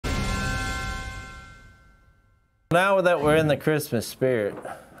Now that we're in the Christmas spirit,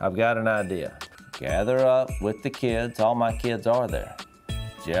 I've got an idea. Gather up with the kids. All my kids are there.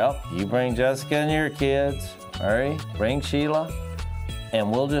 Jeff, you bring Jessica and your kids. Murray, bring Sheila.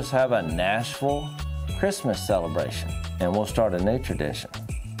 And we'll just have a Nashville Christmas celebration. And we'll start a new tradition.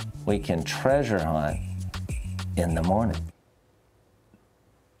 We can treasure hunt in the morning.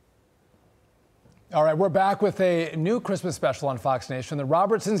 All right, we're back with a new Christmas special on Fox Nation. The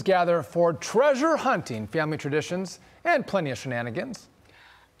Robertsons gather for treasure hunting, family traditions, and plenty of shenanigans.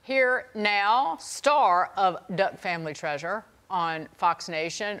 Here now, star of Duck Family Treasure on Fox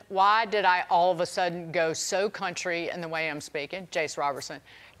Nation. Why did I all of a sudden go so country in the way I'm speaking? Jase Robertson.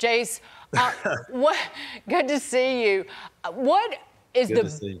 Jase, good to see you. What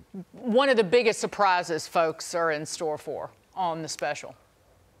is one of the biggest surprises folks are in store for on the special?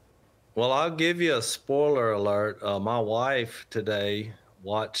 Well, I'll give you a spoiler alert. My wife today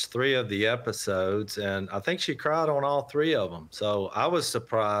watched 3 of the episodes, and I think she cried on all 3 of them. So I was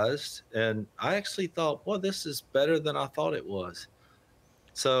surprised, and I actually thought, well, this is better than I thought it was.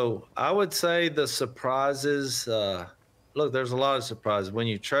 So I would say the surprises, look, there's a lot of surprises. When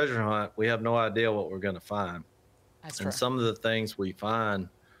you treasure hunt, we have no idea what we're going to find. That's and true. some of the things we find,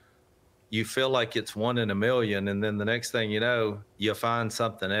 you feel like it's 1 in a million, and then the next thing you know, you find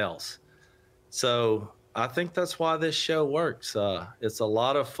something else. So I think that's why this show works. It's a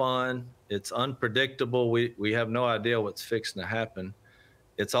lot of fun. It's unpredictable. We have no idea what's fixing to happen.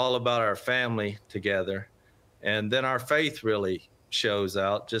 It's all about our family together. And then our faith really shows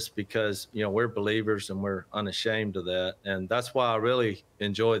out just because, you know, we're believers and we're unashamed of that. And that's why I really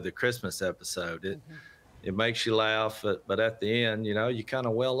enjoyed the Christmas episode. It makes you laugh, but at the end, you know, you kind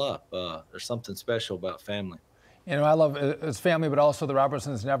of well up. There's something special about family. You know, I love it's family, but also the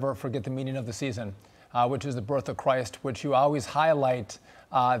Robertsons never forget the meaning of the season, which is the birth of Christ, which you always highlight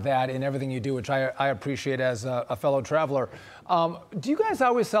that in everything you do, which I appreciate as a fellow traveler. Do you guys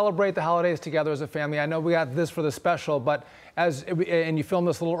always celebrate the holidays together as a family? I know we got this for the special, but and you filmed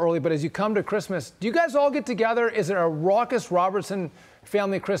this a little early, but as you come to Christmas, do you guys all get together? Is it a raucous Robertson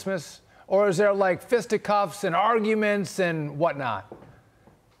family Christmas? Or is there like fisticuffs and arguments and whatnot?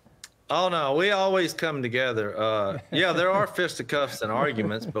 Oh, no, we always come together. Yeah, there are fisticuffs and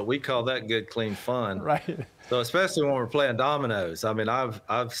arguments, but we call that good, clean fun. Right. So especially when we're playing dominoes. I mean,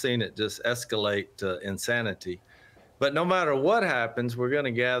 I've seen it just escalate to insanity. But no matter what happens, we're going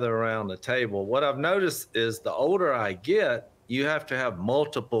to gather around the table. What I've noticed is the older I get, you have to have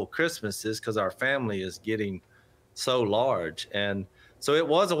multiple Christmases because our family is getting so large. And so it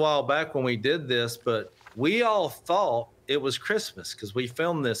was a while back when we did this, but we all thought it was Christmas because we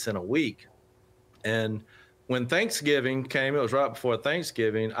filmed this in a week. And when Thanksgiving came, it was right before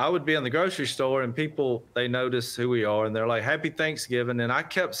Thanksgiving, I would be in the grocery store and people, they notice who we are and they're like, Happy Thanksgiving. And I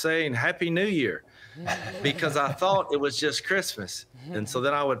kept saying Happy New Year because I thought it was just Christmas. And so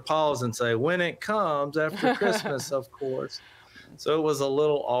then I would pause and say, when it comes after Christmas, of course. So it was a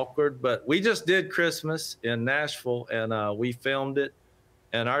little awkward, but we just did Christmas in Nashville and we filmed it.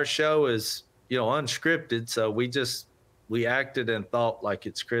 And our show is, you know, unscripted. So we acted and thought like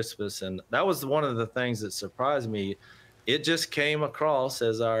it's Christmas. And that was one of the things that surprised me. It just came across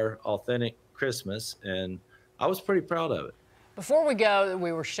as our authentic Christmas. And I was pretty proud of it. Before we go,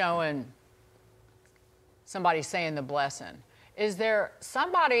 we were showing somebody saying the blessing. Is there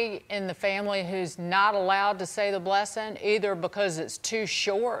somebody in the family who's not allowed to say the blessing, either because it's too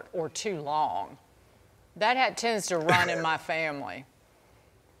short or too long? That tends to run in my family.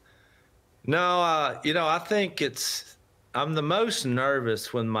 No, you know, I think I'm the most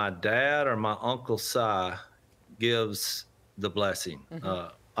nervous when my dad or my Uncle Si gives the blessing.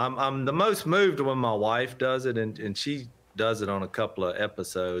 I'm the most moved when my wife does it, and she does it on a couple of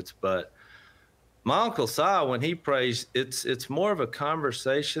episodes. But my Uncle Si, when he prays, it's more of a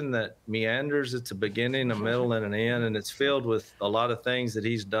conversation that meanders. It's a beginning, a middle, and an end, and it's filled with a lot of things that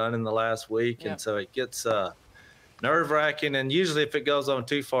he's done in the last week. And so it gets nerve-wracking, and usually if it goes on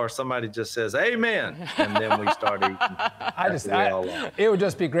too far, somebody just says amen, and then we start eating. It would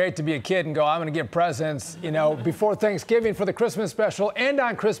just be great to be a kid and go, I'm going to get presents, you know, before Thanksgiving for the Christmas special and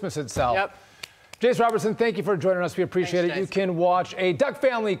on Christmas itself. Yep. Jase Robertson, thank you for joining us. We appreciate it. Thanks, You can watch A Duck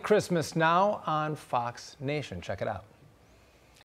Family Christmas now on Fox Nation. Check it out.